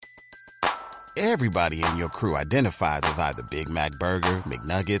Everybody in your crew identifies as either Big Mac Burger,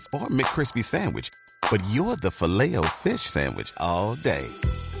 McNuggets, or McCrispy Sandwich. But you're the Filet-O-Fish Sandwich all day.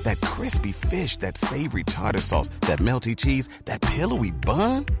 That crispy fish, that savory tartar sauce, that melty cheese, that pillowy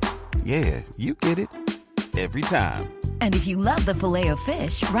bun. Yeah, you get it. Every time. And if you love the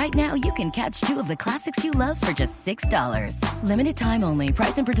Filet-O-Fish, right now you can catch 2 of the classics you love for just $6. Limited time only.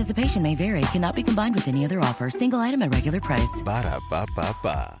 Price and participation may vary. Cannot be combined with any other offer. Single item at regular price.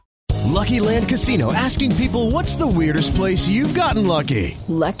 Ba-da-ba-ba-ba. Lucky Land Casino, asking people, what's the weirdest place you've gotten lucky?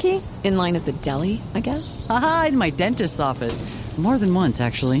 Lucky? In line at the deli, I guess? Aha, in my dentist's office. More than once,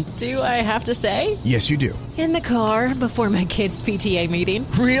 actually. Do I have to say? Yes, you do. In the car before my kids' PTA meeting.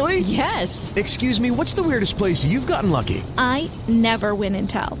 Really? Yes. Excuse me, what's the weirdest place you've gotten lucky? I never win and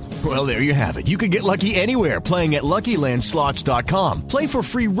tell. Well, there you have it. You can get lucky anywhere, playing at LuckyLandSlots.com. Play for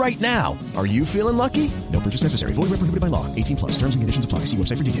free right now. Are you feeling lucky? No purchase necessary. Void where prohibited by law. 18 plus. Terms and conditions apply. See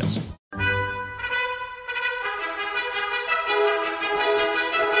website for details.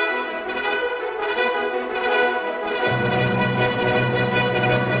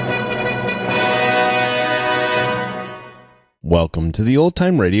 Welcome to the Old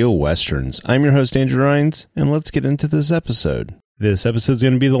Time Radio Westerns. I'm your host, Andrew Rhynes, and let's get into this episode. This episode is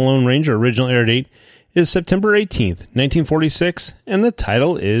going to be The Lone Ranger. Original air date is September 18th, 1946, and the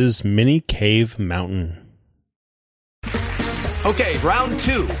title is Mini Cave Mountain. Okay, round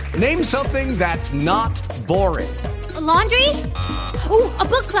 2. Name something that's not boring. A laundry? Ooh, a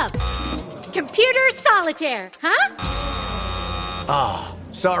book club. Computer solitaire, huh? Ah,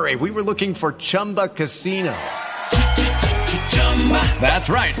 sorry, we were looking for Chumba Casino. That's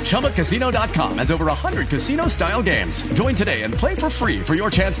right. ChumbaCasino.com has over 100 casino-style games. Join today and play for free for your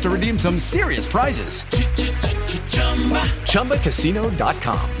chance to redeem some serious prizes.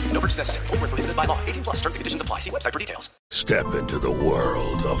 ChumbaCasino.com. No purchase necessary. Void where prohibited by law. 18 plus. Terms and conditions apply. See website for details. Step into the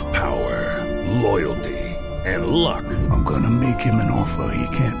world of power, loyalty, and luck. I'm gonna make him an offer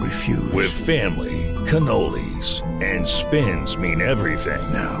he can't refuse. With family, cannolis, and spins mean everything.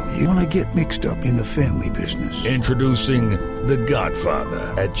 Now, you wanna get mixed up in the family business. Introducing The Godfather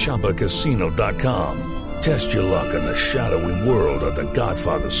at ChumbaCasino.com. Test your luck in the shadowy world of The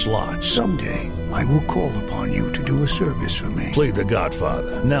Godfather slot. Someday, I will call upon you to do a service for me. Play The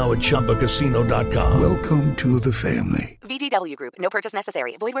Godfather, now at ChumbaCasino.com. Welcome to the family. VGW Group. No purchase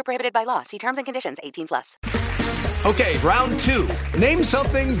necessary. Void where prohibited by law. See terms and conditions. 18 plus. Okay, round 2. Name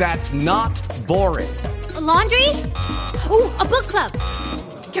something that's not boring. A laundry? Ooh, a book club.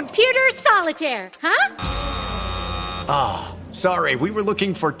 Computer solitaire, huh? Ah, sorry, we were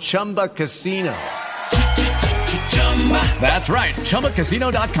looking for Chumba Casino. That's right.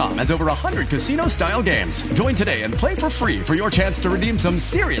 ChumbaCasino.com has over 100 casino-style games. Join today and play for free for your chance to redeem some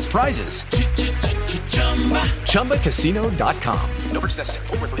serious prizes. ChumbaCasino.com. No purchase necessary.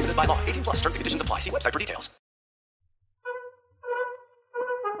 Void where prohibited by law. 18 plus. Terms and conditions apply. See website for details.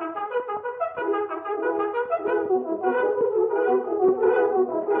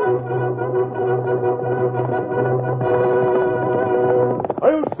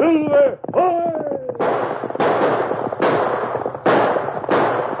 I'll Silver!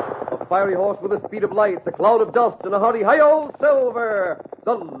 Fiery horse with the speed of light, a cloud of dust, and a hearty hi-yo, Silver,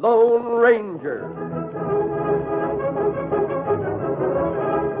 the Lone Ranger.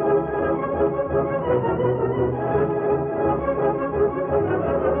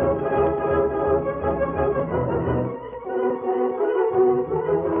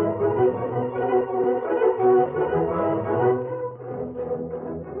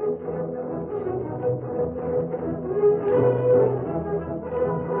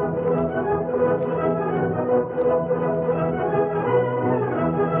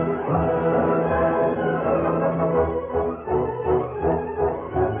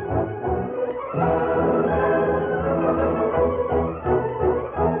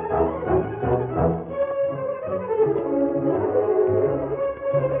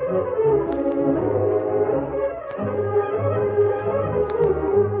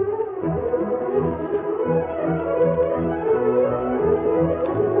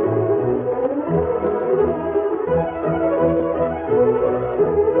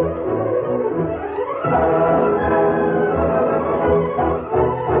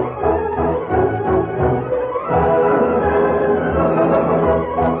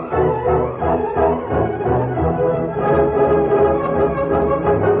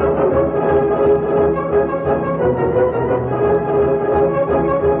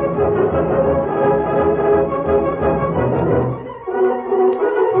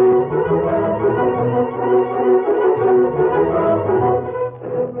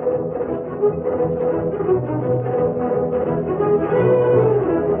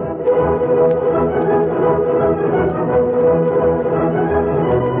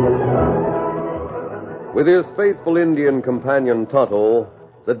 With his faithful Indian companion Tonto,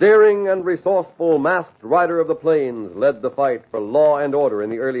 the daring and resourceful masked rider of the plains led the fight for law and order in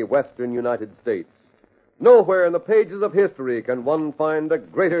the early western United States. Nowhere in the pages of history can one find a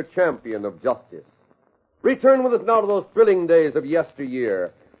greater champion of justice. Return with us now to those thrilling days of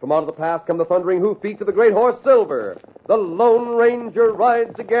yesteryear. From out of the past come the thundering hoofbeats of the great horse Silver. The Lone Ranger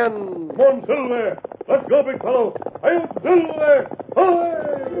rides again. Come on, Silver. Let's go, big fellow. Hail, Silver!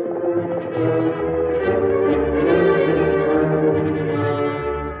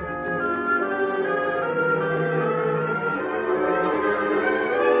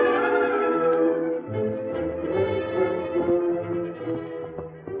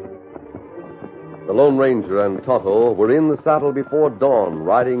 The Lone Ranger and Tonto were in the saddle before dawn,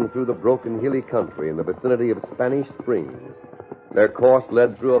 riding through the broken hilly country in the vicinity of Spanish Springs. Their course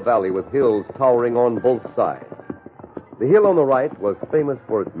led through a valley with hills towering on both sides. The hill on the right was famous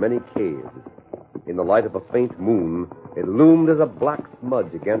for its many caves. In the light of a faint moon, it loomed as a black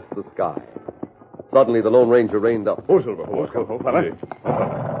smudge against the sky. Suddenly, the Lone Ranger reined up. Oh, Silver, fella.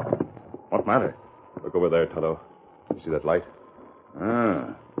 What matter? Look over there, Tonto. You see that light?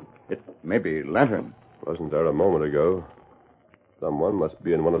 It may be lantern. Wasn't there a moment ago? Someone must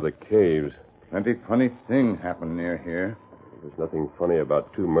be in one of the caves. Plenty funny thing happened near here. There's nothing funny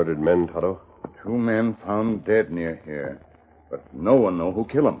about 2 murdered men, Tonto. 2 men found dead near here. But no one know who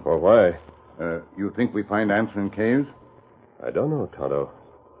killed them. Or why? You think we find answer in caves? I don't know, Tonto.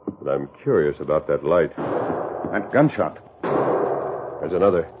 But I'm curious about that light. That gunshot. There's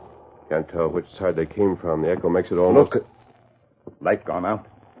another. Can't tell which side they came from. The echo makes it almost... Look. Light gone out.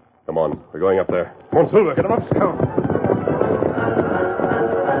 Come on. We're going up there. Come on, Silver. Get him up, Scout.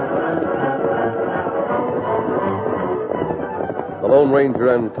 The Lone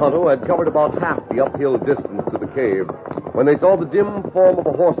Ranger and Tonto had covered about half the uphill distance to the cave when they saw the dim form of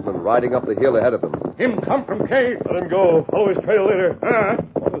a horseman riding up the hill ahead of them. Him come from cave. Let him go. Follow his trail later.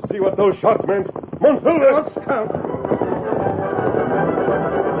 Want to see what those shots meant. Come on, Silver. Let's Scout.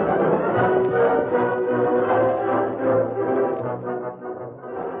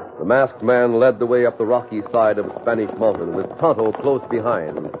 The masked man led the way up the rocky side of Spanish Mountain with Tonto close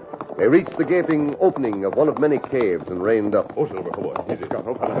behind. They reached the gaping opening of one of many caves and reined up. Oh, Silver, come on. Easy, Scout.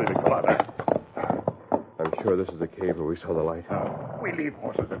 Come on. I'm sure this is the cave where we saw the light. We leave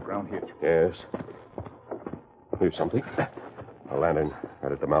horses at ground hitch. Yes. Here's something. A lantern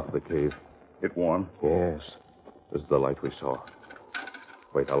right at the mouth of the cave. It warm? Yes. This is the light we saw.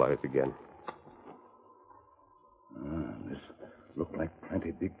 Wait, I'll light it again. This looked like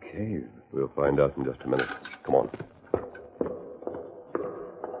plenty big cave. We'll find out in just a minute. Come on.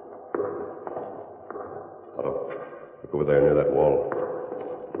 Otto, look over there near that wall.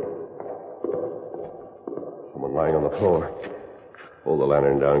 Someone lying on the floor. Hold the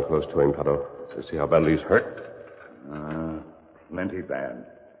lantern down close to him, Tonto. You see how badly he's hurt? Plenty bad.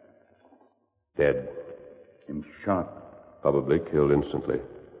 Dead. Him shot. Probably killed instantly.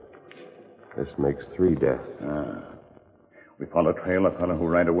 This makes 3 deaths. We follow trail a fellow who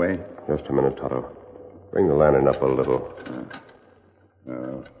right away? Just a minute, Tonto. Bring the lantern up a little.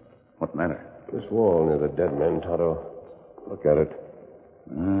 What matter? This wall near the dead men, Tonto. Look at it.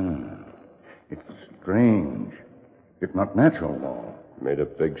 It's strange. It's not natural wall. Made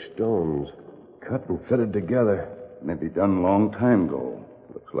of big stones. Cut and fitted together. Maybe done long time ago.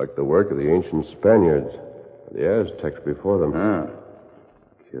 Looks like the work of the ancient Spaniards. The Aztecs before them.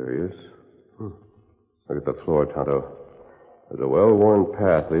 Curious. Look at the floor, Tonto. There's a well-worn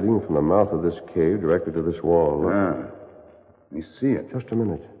path leading from the mouth of this cave directly to this wall. Look. Let me see it. Just a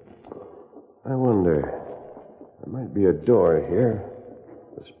minute. I wonder. There might be a door here.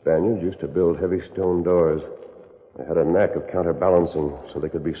 The Spaniards used to build heavy stone doors. They had a knack of counterbalancing so they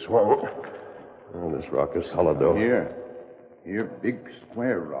could be swung. Oh, this rock is solid, though. Here, big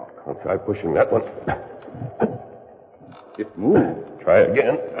square rock. I'll try pushing that one. It moved. Try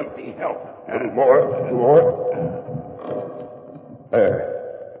again. Let me help. A little more. There.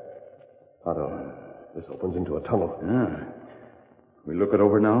 Tonto, this opens into a tunnel. We look it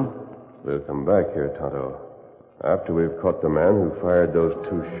over now? We'll come back here, Tonto, after we've caught the man who fired those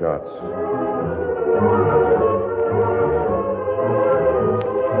 2 shots.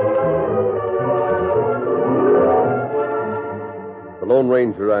 The Lone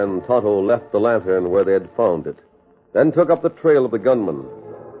Ranger and Tonto left the lantern where they had found it, then took up the trail of the gunman.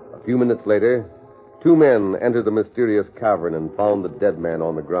 A few minutes later, 2 men entered the mysterious cavern and found the dead man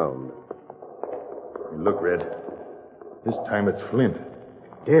on the ground. Look, Red. This time it's Flint.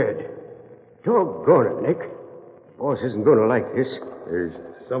 Dead. Doggone it, Nick. Boss isn't going to like this. There's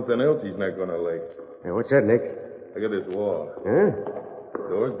something else he's not going to like. Hey, what's that, Nick? Look at this wall. Huh? The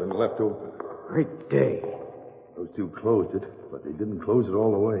door's been left open. Great day. Those two closed it, but they didn't close it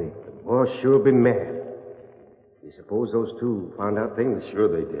all the way. The boss sure be mad. You suppose those two found out things? Sure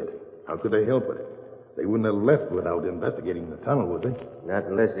they did. How could they help it? They wouldn't have left without investigating the tunnel, would they? Not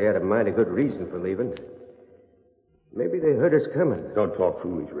unless they had a mighty good reason for leaving. Maybe they heard us coming. Don't talk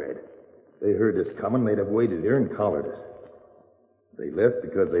foolish, Red. They heard us coming, they'd have waited here and collared us. They left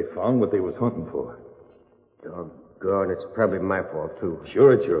because they found what they was hunting for. Doggone, it's probably my fault, too.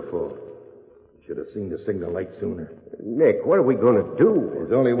 Sure, it's your fault. You should have seen the signal light sooner. Nick, what are we going to do?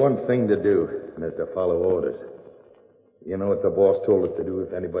 There's only one thing to do, and that's to follow orders. You know what the boss told us to do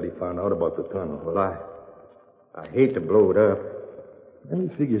if anybody found out about the tunnel. Well, I hate to blow it up. Let me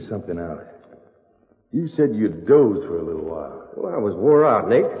figure something out. You said you'd dozed for a little while. Well, I was wore out,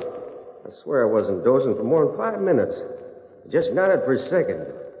 Nick. I swear I wasn't dozing for more than 5 minutes. I just nodded for a second.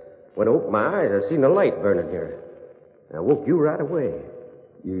 When I opened my eyes, I seen a light burning here. I woke you right away.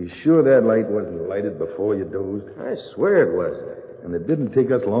 You sure that light wasn't lighted before you dozed? I swear it wasn't. And it didn't take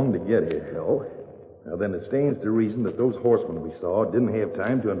us long to get here. No. Now, then it stands to reason that those horsemen we saw didn't have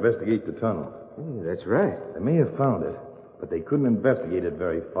time to investigate the tunnel. That's right. They may have found it, but they couldn't investigate it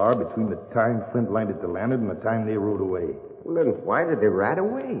very far between the time Flint lighted the lantern and the time they rode away. Well, then why did they ride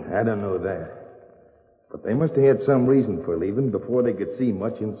away? I don't know that. But they must have had some reason for leaving before they could see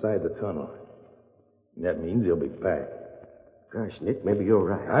much inside the tunnel. And that means they'll be back. Gosh, Nick, maybe you're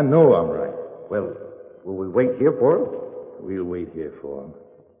right. I know I'm right. Well, will we wait here for them? We'll wait here for them.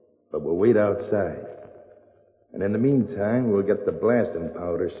 But we'll wait outside. And in the meantime, we'll get the blasting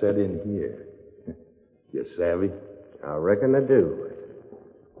powder set in here. You savvy? I reckon I do.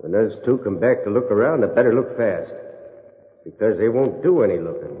 When those two come back to look around, I better look fast. Because they won't do any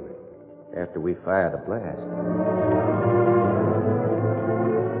looking after we fire the blast.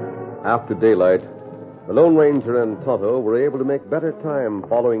 After daylight, the Lone Ranger and Tonto were able to make better time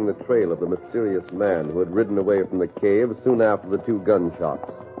following the trail of the mysterious man who had ridden away from the cave soon after the two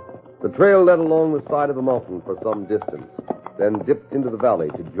gunshots. The trail led along the side of the mountain for some distance, then dipped into the valley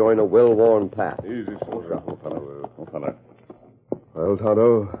to join a well-worn path. Easy, soldier. Well,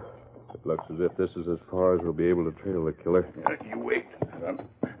 Tonto, it looks as if this is as far as we'll be able to trail the killer. Yeah, you wait, son.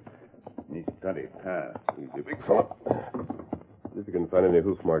 Me study. Easy, big fella. See if you can find any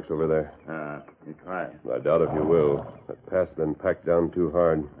hoof marks over there. You try. I doubt if you will. That path's been packed down too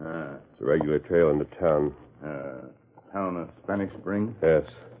hard. It's a regular trail into town. Town of Spanish Springs? Yes.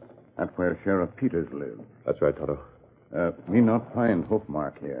 That's where Sheriff Peters lives. That's right, Tonto. Me not find hoof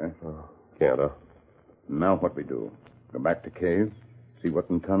mark here. Can't, huh? Now what we do? Go back to cave? See what's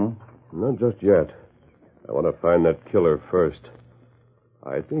in tunnel? Not just yet. I want to find that killer first.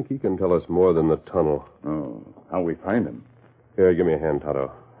 I think he can tell us more than the tunnel. Oh, how we find him? Here, give me a hand,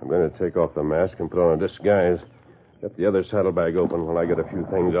 Tonto. I'm going to take off the mask and put on a disguise. Get the other saddlebag open while I get a few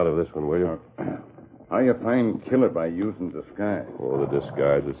things out of this one, will you? How you find killer by using disguise? Oh, the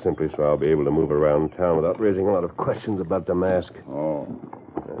disguise is simply so I'll be able to move around town without raising a lot of questions about the mask. Oh.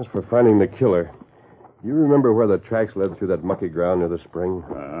 As for finding the killer, you remember where the tracks led through that mucky ground near the spring?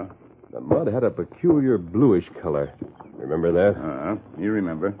 The mud had a peculiar bluish color. Remember that? You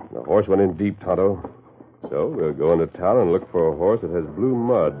remember. The horse went in deep, Tonto. So we'll go into town and look for a horse that has blue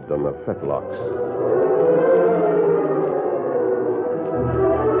mud on the fetlocks.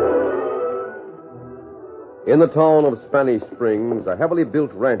 In the town of Spanish Springs, a heavily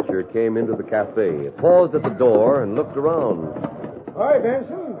built rancher came into the cafe, paused at the door, and looked around. Hi,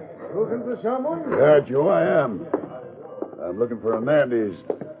 Benson. Looking for someone? Yeah, Joe, I am. I'm looking for Hernandez.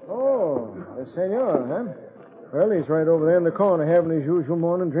 Oh, the senor, huh? Well, he's right over there in the corner having his usual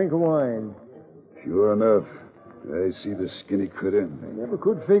morning drink of wine. Sure enough. I see the skinny critter. I never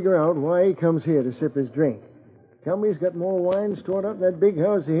could figure out why he comes here to sip his drink. Tell me he's got more wine stored up in that big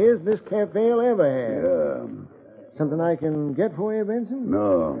house of his than this cafe will ever have. Yeah. Something I can get for you, Benson?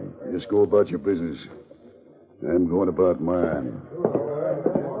 No, just go about your business. I'm going about mine.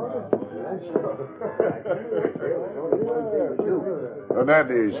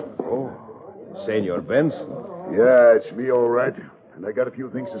 Hernandez. Oh, Senor Benson. Yeah, it's me, all right. And I got a few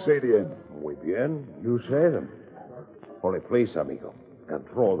things to say to you. Muy bien. You say them. Only please, amigo,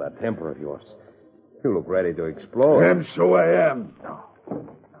 control that temper of yours. You look ready to explode. And so I am. Now,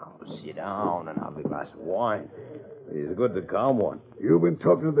 sit down and have a glass of wine. It's good to calm one. You've been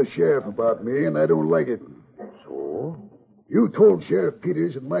talking to the sheriff about me, and I don't like it. So? You told Sheriff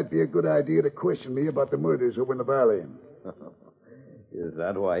Peters it might be a good idea to question me about the murders over in the valley. Is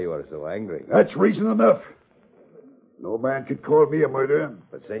that why you are so angry? That's reason enough. No man could call me a murderer.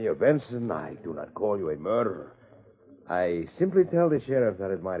 But, Senor Benson, I do not call you a murderer. I simply tell the sheriff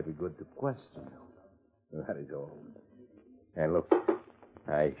that it might be good to question you. That is all. And look,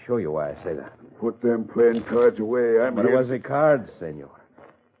 I show you why I say that. Put them playing cards away. I'm But it here. was the cards, senor.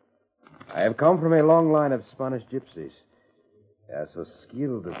 I have come from a long line of Spanish gypsies. They are so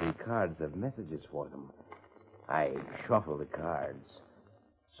skilled that the cards have messages for them. I shuffle the cards.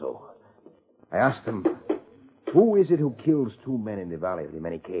 So, I asked them, who is it who kills 2 men in the Valley of the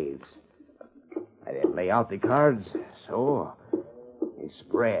Many Caves? I then lay out the cards, so they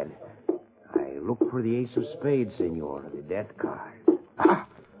spread. I look for the ace of spades, senor, the death card. Ah,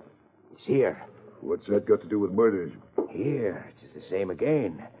 it's here. What's that got to do with murder? Here, it is the same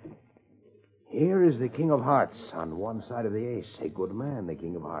again. Here is the King of Hearts on one side of the ace. A good man, the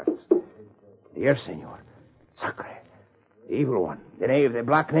King of Hearts. Here, senor. Sacre. The evil one. The knave, the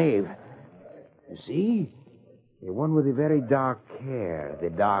black knave. You see? The one with the very dark hair, the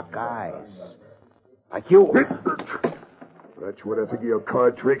dark eyes. Like you. That's what I think of your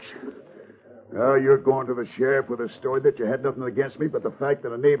card tricks. Now you're going to the sheriff with a story that you had nothing against me but the fact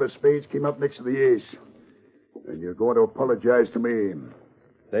that a knave of spades came up next to the ace. And you're going to apologize to me.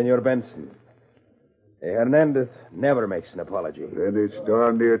 Senor Benson, a Hernandez never makes an apology. Then it's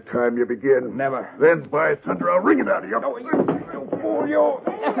darn near time you begin. Never. Then, by thunder, I'll wring it out of you. No, you fool, you.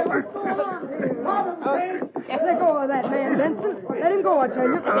 Let go of that man, Benson. Let him go, I tell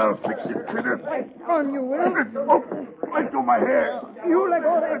you. I'll fix it, critter. On you will. Oh, let go my hair. You let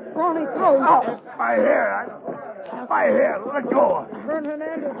go of that scrawny throat. Oh, my hair. My hair. Let go. Turn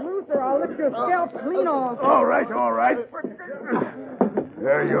Hernandez loose or I'll lick your scalp clean off. All right, all right.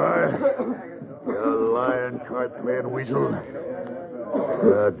 There you are. You lying, card-playing weasel.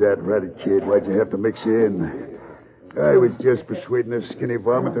 That ratted kid, why'd you have to mix in? I was just persuading this skinny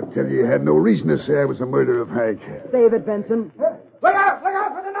varmint to tell you had no reason to say I was the murderer of Hank. Save it, Benson. Look out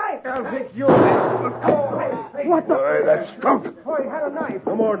for the knife! I'll fix you. What the? Why, that skunk! Oh, he had a knife.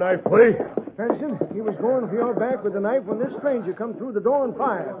 No more knife play. Benson, he was going for your back with the knife when this stranger come through the door and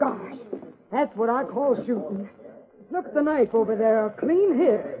fired. Gosh, that's what I call shooting. Look at the knife over there, a clean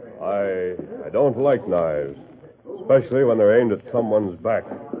hit. I don't like knives, especially when they're aimed at someone's back.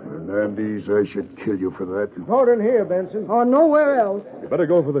 Hernandez, I should kill you for that. Pardon here, Benson. Or nowhere else. You better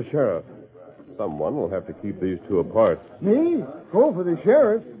go for the sheriff. Someone will have to keep these two apart. Me? Go for the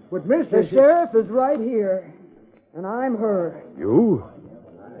sheriff? With Mr. The sheriff is right here, and I'm her. You?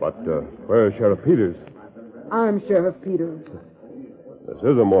 But where's Sheriff Peters? I'm Sheriff Peters. This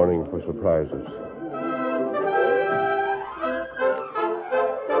is a morning for surprises.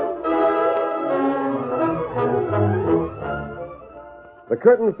 The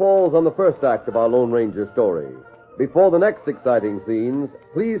curtain falls on the first act of our Lone Ranger story. Before the next exciting scenes,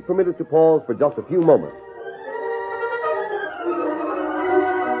 please permit us to pause for just a few moments.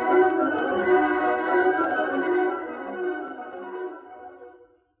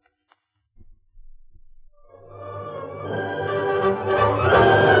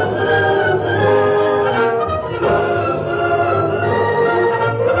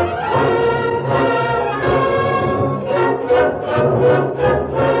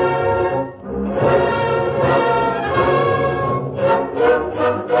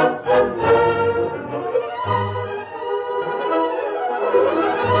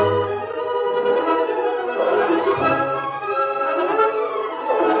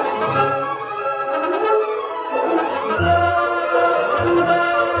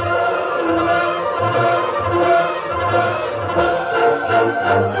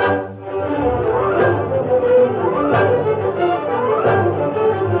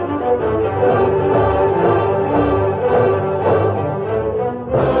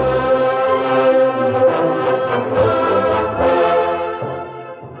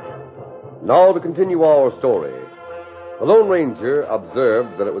 Now to continue our story. The Lone Ranger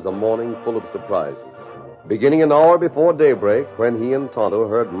observed that it was a morning full of surprises, beginning an hour before daybreak when he and Tonto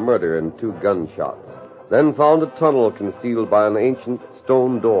heard murder and 2 gunshots, then found a tunnel concealed by an ancient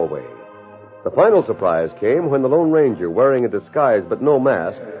stone doorway. The final surprise came when the Lone Ranger, wearing a disguise but no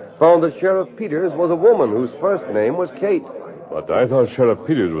mask, found that Sheriff Peters was a woman whose first name was Kate. But I thought Sheriff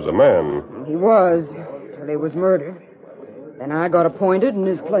Peters was a man. He was, till he was murdered. Then I got appointed in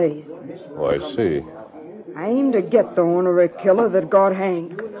his place. Oh, I see. I aim to get the ornery killer that got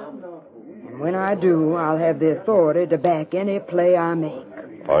Hank. And when I do, I'll have the authority to back any play I make.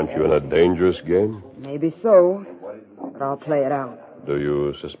 Aren't you in a dangerous game? Maybe so, but I'll play it out. Do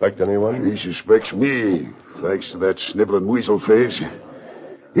you suspect anyone? She suspects me, thanks to that sniveling weasel face.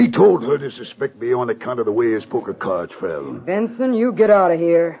 He told her to suspect me on account of the way his poker cards fell. Benson, you get out of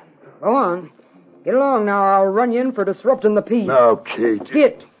here. Go on. Get along now, I'll run you in for disrupting the peace. Now, Kate.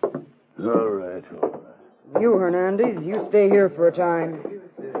 Get. All right. You, Hernandez, you stay here for a time.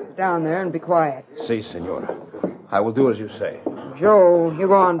 Sit down there and be quiet. Si, senora. I will do as you say. Joe, you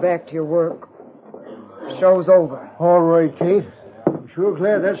go on back to your work. Show's over. All right, Kate. I'm sure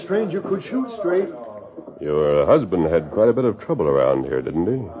glad that stranger could shoot straight. Your husband had quite a bit of trouble around here, didn't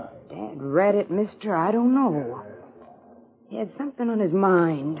he? Dad rat it, mister, I don't know. He had something on his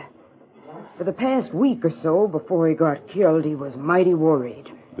mind. For the past week or so, before he got killed, he was mighty worried.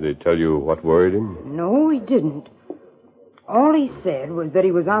 Did he tell you what worried him? No, he didn't. All he said was that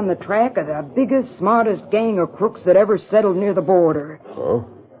he was on the track of the biggest, smartest gang of crooks that ever settled near the border. Oh?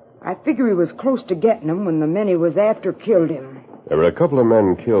 I figure he was close to getting him when the men he was after killed him. There were a couple of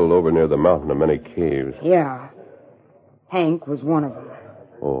men killed over near the mountain of many caves. Yeah. Hank was one of them.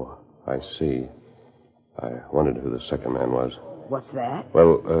 Oh, I see. I wondered who the second man was. What's that?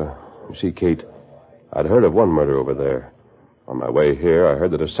 Well, you see, Kate, I'd heard of one murder over there. On my way here, I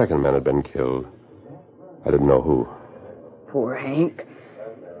heard that a second man had been killed. I didn't know who. Poor Hank.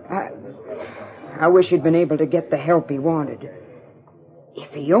 I wish he'd been able to get the help he wanted.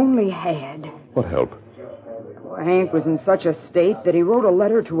 If he only had. What help? Well, Hank was in such a state that he wrote a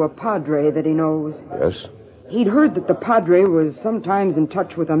letter to a padre that he knows. Yes? He'd heard that the padre was sometimes in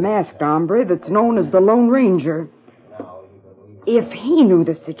touch with a masked hombre that's known as the Lone Ranger. If he knew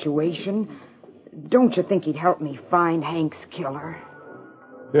the situation, don't you think he'd help me find Hank's killer?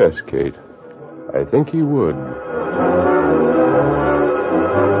 Yes, Kate. I think he would.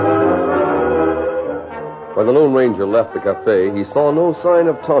 When the Lone Ranger left the cafe, he saw no sign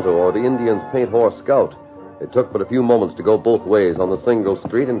of Tonto or the Indian's paint horse Scout. It took but a few moments to go both ways on the single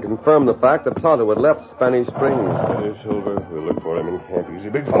street and confirm the fact that Tonto had left Spanish Springs. Steady, Silver. We'll look for him in camp. Easy,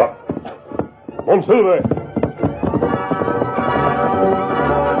 big fella. On, Silver.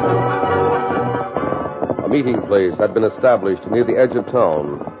 A meeting place had been established near the edge of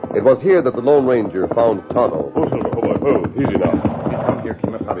town. It was here that the Lone Ranger found Tonto. Oh, Silver. Oh, boy. Oh, easy now. Come here,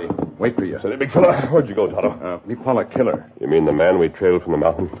 Kimasabi. Wait for you. Steady, big fella. Where'd you go, Tonto? Me Paula killer. You mean the man we trailed from the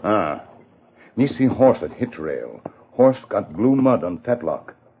mountain? Me see horse at hit rail. Horse got blue mud on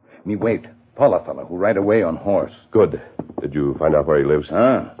fetlock. Me wait. Paula fella who ride away on horse. Good. Did you find out where he lives?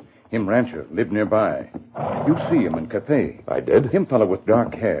 Him rancher live nearby. You see him in cafe. I did? Him fella with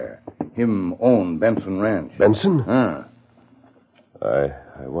dark hair. Him own Benson Ranch. Benson? I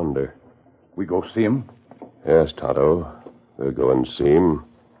wonder. We go see him? Yes, Tonto. We'll go and see him.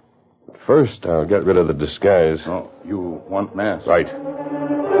 But first, I'll get rid of the disguise. Oh, you want mask? Right.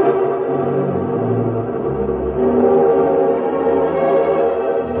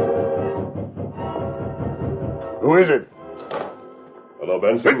 Who is it? Hello,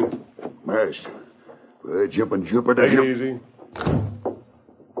 Benson. Masked. Jumping Jupiter. Take it easy.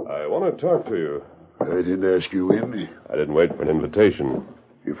 I want to talk to you. I didn't ask you in. I didn't wait for an invitation.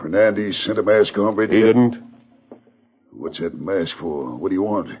 If Hernandez sent a mask hombre... He didn't. What's that mask for? What do you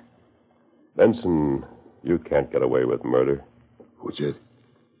want? Benson, you can't get away with murder. What's that?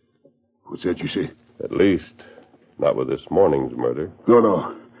 What's that you say? At least, not with this morning's murder.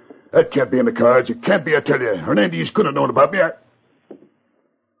 No. That can't be in the cards. It can't be, I tell you. Hernandez couldn't have known about me.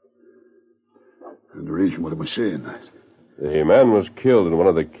 Underration, what am I saying? The man was killed in one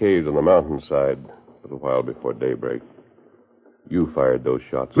of the caves on the mountainside a little while before daybreak. You fired those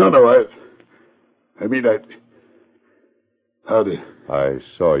shots. No, I mean, How did... I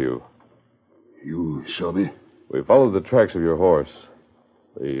saw you. You saw me? We followed the tracks of your horse.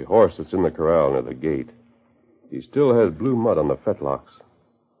 The horse that's in the corral near the gate. He still has blue mud on the fetlocks.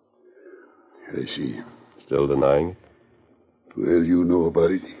 I see. Still denying it? Well, you know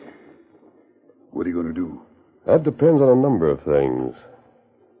about it. What are you going to do? That depends on a number of things.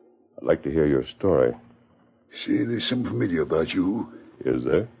 I'd like to hear your story. Say, there's something familiar about you. Is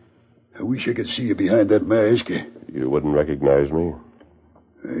there? I wish I could see you behind that mask. You wouldn't recognize me?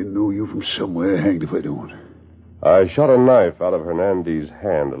 I know you from somewhere, hanged if I don't. I shot a knife out of Hernandez's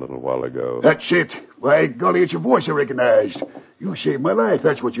hand a little while ago. That's it. Why, golly, it's your voice I recognized. You saved my life,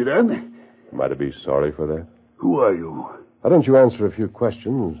 that's what you done. Might I be sorry for that? Who are you? Why don't you answer a few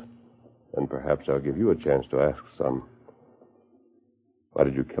questions, and perhaps I'll give you a chance to ask some. Why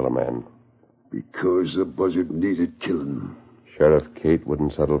did you kill a man? Because the buzzard needed killing. Sheriff Kate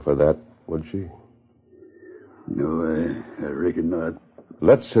wouldn't settle for that, would she? No, I reckon not.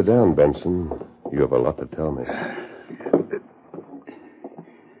 Let's sit down, Benson. You have a lot to tell me.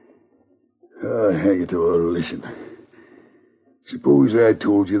 Oh, hang it all. Listen. Suppose I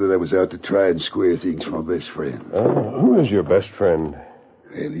told you that I was out to try and square things for my best friend. Who is your best friend?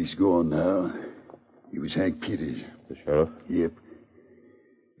 Well, he's gone now. He was Hank Peters. The sheriff? Yep.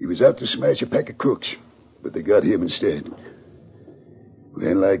 He was out to smash a pack of crooks, but they got him instead.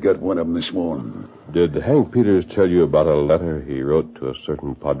 Well, I got one of them this morning. Did Hank Peters tell you about a letter he wrote to a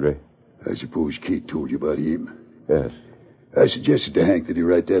certain padre? I suppose Kate told you about him. Yes. I suggested to Hank that he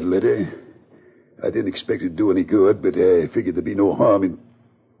write that letter. I didn't expect it to do any good, but I figured there'd be no harm in...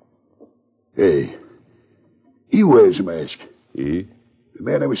 Hey, he wears a mask. He? The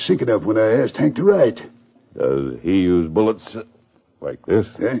man I was thinking of when I asked Hank to write. Does he use bullets like this?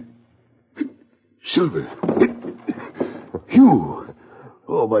 Eh? Silver. You.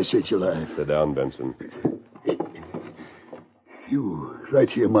 Oh, my sakes alive. Sit down, Benson. You, right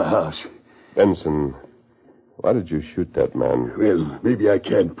here in my house. Benson, why did you shoot that man? Well, maybe I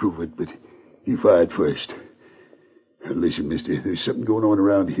can't prove it, but he fired first. Now, listen, mister, there's something going on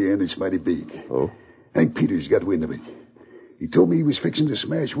around here, and it's mighty big. Oh? Hank Peters got wind of it. He told me he was fixing to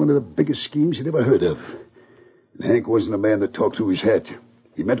smash one of the biggest schemes he'd ever heard of. And Hank wasn't a man that talked through his hat.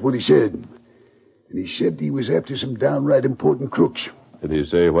 He meant what he said. And he said he was after some downright important crooks. Did he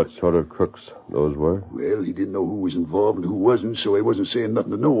say what sort of crooks those were? Well, he didn't know who was involved and who wasn't, so he wasn't saying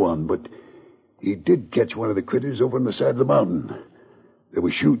nothing to no one. But he did catch one of the critters over on the side of the mountain. They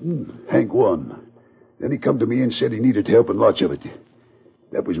were shooting. Hank won. Then he come to me and said he needed help and lots of it.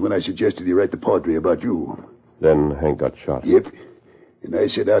 That was when I suggested he write the Padre about you. Then Hank got shot. Yep. And I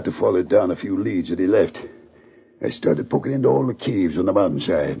set out to follow down a few leads that he left. I started poking into all the caves on the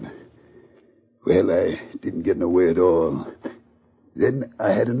mountainside. Well, I didn't get nowhere at all. Then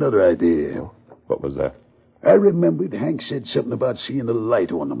I had another idea. What was that? I remembered Hank said something about seeing a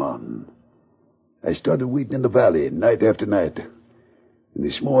light on the mountain. I started waiting in the valley night after night. And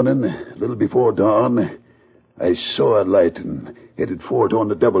this morning, a little before dawn, I saw a light and headed for it on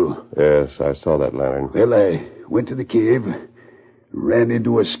the double. Yes, I saw that lantern. Well, I went to the cave, ran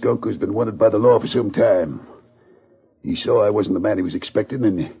into a skunk who's been wanted by the law for some time. He saw I wasn't the man he was expecting,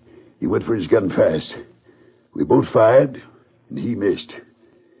 and he went for his gun fast. We both fired, and he missed.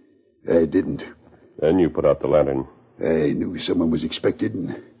 I didn't. Then you put out the lantern. I knew someone was expected,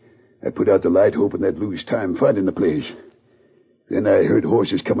 and I put out the light hoping I'd lose time finding the place. Then I heard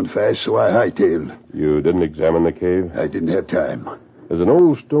horses coming fast, so I hightailed. You didn't examine the cave? I didn't have time. There's an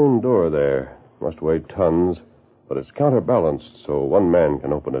old stone door there. Must weigh tons, but it's counterbalanced, so one man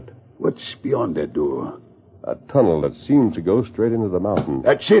can open it. What's beyond that door? A tunnel that seems to go straight into the mountain.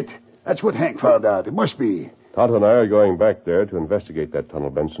 That's it. That's what Hank found out. It must be. Tonto and I are going back there to investigate that tunnel,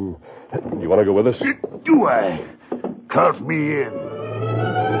 Benson. You want to go with us? Do I? Count me in.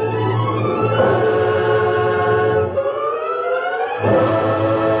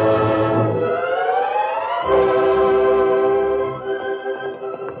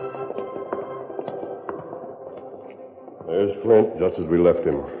 There's Flint, just as we left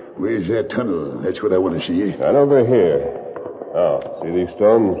him. Where's that tunnel? That's what I want to see. Right over here. Now, see these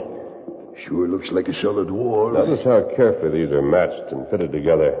stones? Sure looks like a solid wall. Notice how carefully these are matched and fitted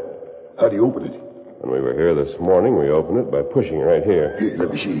together. How do you open it? When we were here this morning, we opened it by pushing right here. Here, let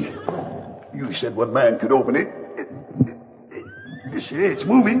me see. You said one man could open it. You see, it's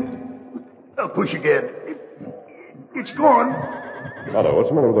moving. I'll push again. It's gone. Otto, what's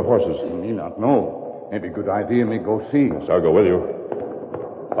the matter with the horses? Me not know. Maybe good idea me go see. Yes, I'll go with you.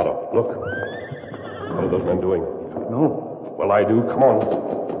 Otto, look. What are those men doing? No. Well, I do. Come on.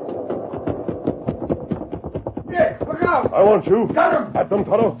 Yeah, look out! I want you. Got him! At them,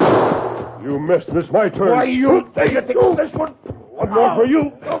 Toto. You missed. It's my turn. Why, you think this one? One more for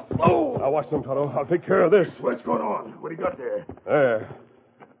you. Now watch them, Toto. I'll take care of this. What's going on? What do you got there? There.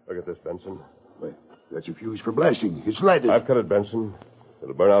 Look at this, Benson. Wait, that's a fuse for blasting. It's lighted. I've cut it, Benson.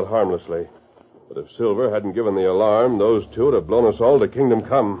 It'll burn out harmlessly. But if Silver hadn't given the alarm, those two would have blown us all to Kingdom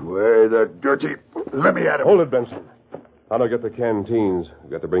Come. Where the dirty... Let me at him. Hold it, Benson. I'll get the canteens.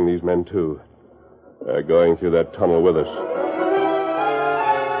 We've got to bring these men, too. They're going through that tunnel with us.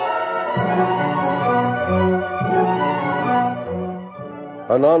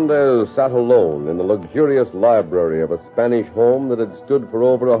 Hernandez sat alone in the luxurious library of a Spanish home that had stood for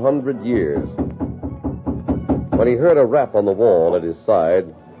over 100 years. When he heard a rap on the wall at his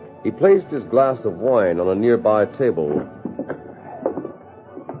side, he placed his glass of wine on a nearby table.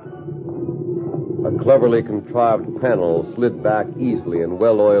 A cleverly contrived panel slid back easily in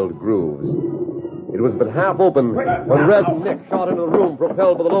well-oiled grooves. It was but half open when Red Nick shot into the room,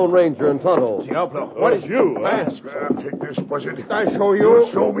 propelled by the Lone Ranger and Tonto. Diablo, what is you? Mask. Take this, buzzard. I show you.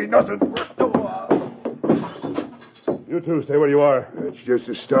 You show me nothing. You two stay where you are. It's just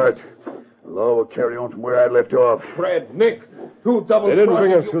a start. The law will carry on from where I left off. Fred, Nick, two double. They didn't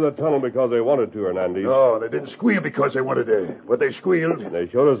bring us through the tunnel because they wanted to, Hernandez. No, they didn't squeal because they wanted to. But they squealed. They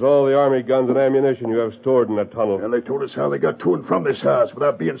showed us all the army guns and ammunition you have stored in that tunnel. And they told us how they got to and from this house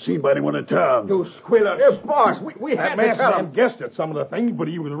without being seen by anyone in town. You squealers. Yes, boss. We had to tell him. Guessed at some of the things, but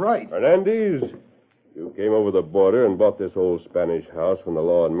he was right. Hernandez, you came over the border and bought this old Spanish house when the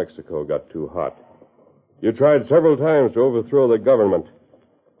law in Mexico got too hot. You tried several times to overthrow the government.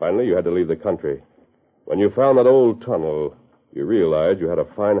 Finally, you had to leave the country. When you found that old tunnel, you realized you had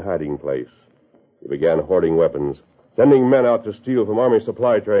a fine hiding place. You began hoarding weapons, sending men out to steal from Army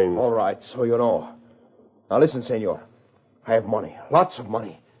supply trains. All right, so you know. Now listen, senor. I have money, lots of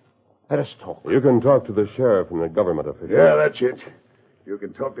money. Let us talk. You can talk to the sheriff and the government officials. Yeah, that's it. You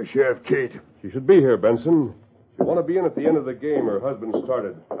can talk to Sheriff Kate. She should be here, Benson. She'll want to be in at the end of the game her husband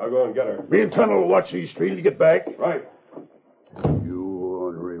started. I'll go and get her. Me and Tunnel will watch these three till you get back. Right. You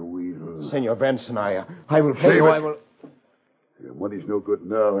ornery weasel. Senor Benson, I will pay you. I will... Your money's no good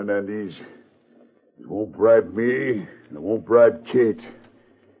now, Hernandez. It won't bribe me, and it won't bribe Kate.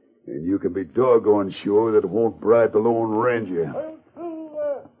 And you can be doggone sure that it won't bribe the Lone Ranger.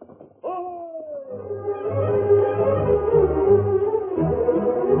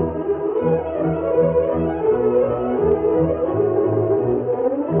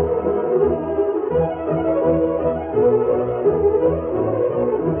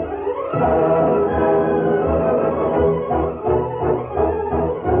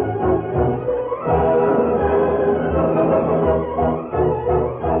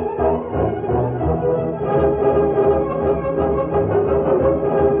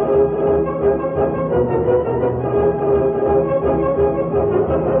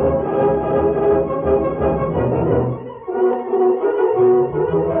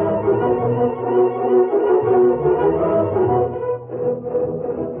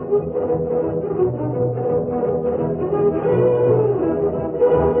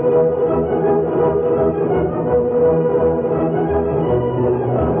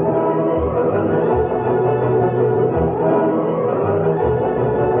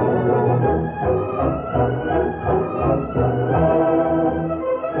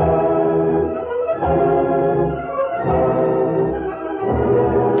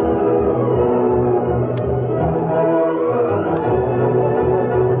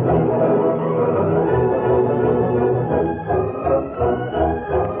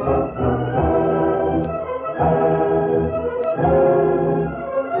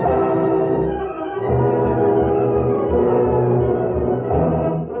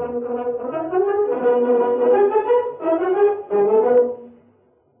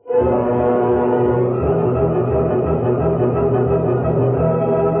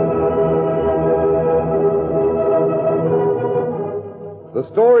 The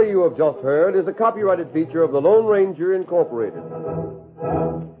story you have just heard is a copyrighted feature of the Lone Ranger Incorporated.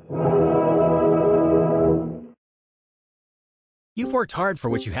 You've worked hard for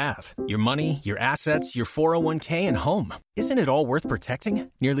what you have. Your money, your assets, your 401k, and home. Isn't it all worth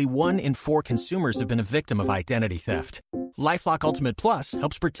protecting? Nearly 1 in 4 consumers have been a victim of identity theft. LifeLock Ultimate Plus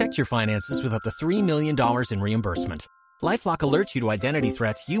helps protect your finances with up to $3 million in reimbursement. LifeLock alerts you to identity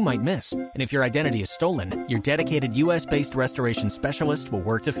threats you might miss. And if your identity is stolen, your dedicated U.S.-based restoration specialist will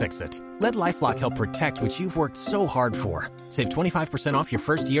work to fix it. Let LifeLock help protect what you've worked so hard for. Save 25% off your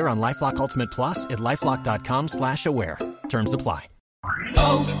first year on LifeLock Ultimate Plus at LifeLock.com/aware. Terms apply.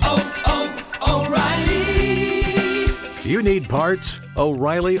 O'Reilly! You need parts?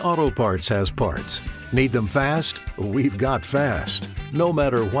 O'Reilly Auto Parts has parts. Need them fast? We've got fast. No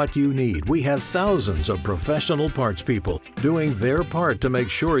matter what you need, we have thousands of professional parts people doing their part to make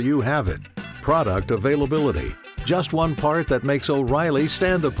sure you have it. Product availability. Just one part that makes O'Reilly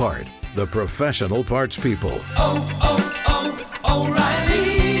stand apart. The professional parts people.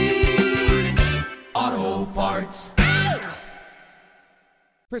 O'Reilly Auto Parts.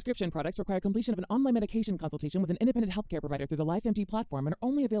 Prescription products require completion of an online medication consultation with an independent healthcare provider through the LifeMD platform and are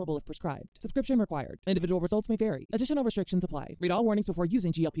only available if prescribed. Subscription required. Individual results may vary. Additional restrictions apply. Read all warnings before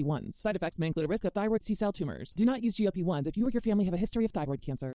using GLP-1s. Side effects may include a risk of thyroid C-cell tumors. Do not use GLP-1s if you or your family have a history of thyroid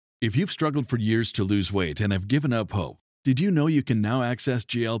cancer. If you've struggled for years to lose weight and have given up hope, did you know you can now access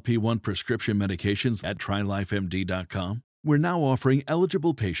GLP-1 prescription medications at TryLifeMD.com? We're now offering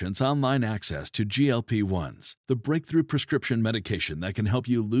eligible patients online access to GLP-1s, the breakthrough prescription medication that can help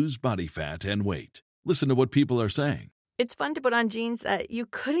you lose body fat and weight. Listen to what people are saying. It's fun to put on jeans that you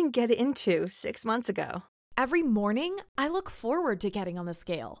couldn't get into 6 months ago. Every morning, I look forward to getting on the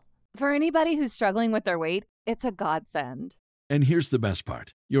scale. For anybody who's struggling with their weight, it's a godsend. And here's the best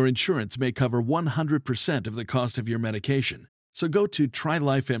part. Your insurance may cover 100% of the cost of your medication. So go to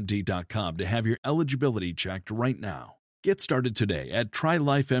TryLifeMD.com to have your eligibility checked right now. Get started today at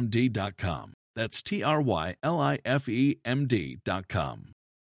TryLifeMD.com. That's TryLifeMD.com.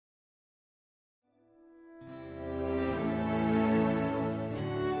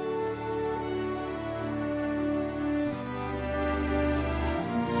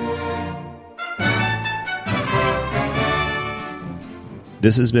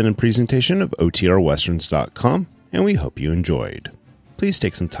 This has been a presentation of OTRWesterns.com, and we hope you enjoyed. Please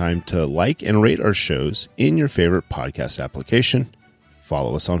take some time to like and rate our shows in your favorite podcast application.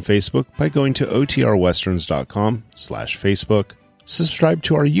 Follow us on Facebook by going to OTRWesterns.com/Facebook. Subscribe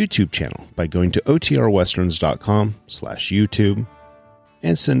to our YouTube channel by going to OTRWesterns.com/YouTube.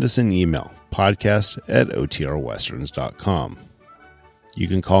 And send us an email, podcast@OTRWesterns.com. You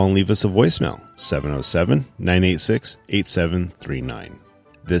can call and leave us a voicemail, 707-986-8739.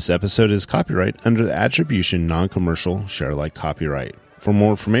 This episode is copyright under the Attribution Non-Commercial Share-alike copyright. For more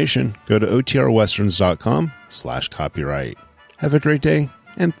information, go to OTRWesterns.com/copyright. Have a great day,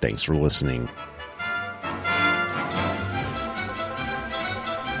 and thanks for listening.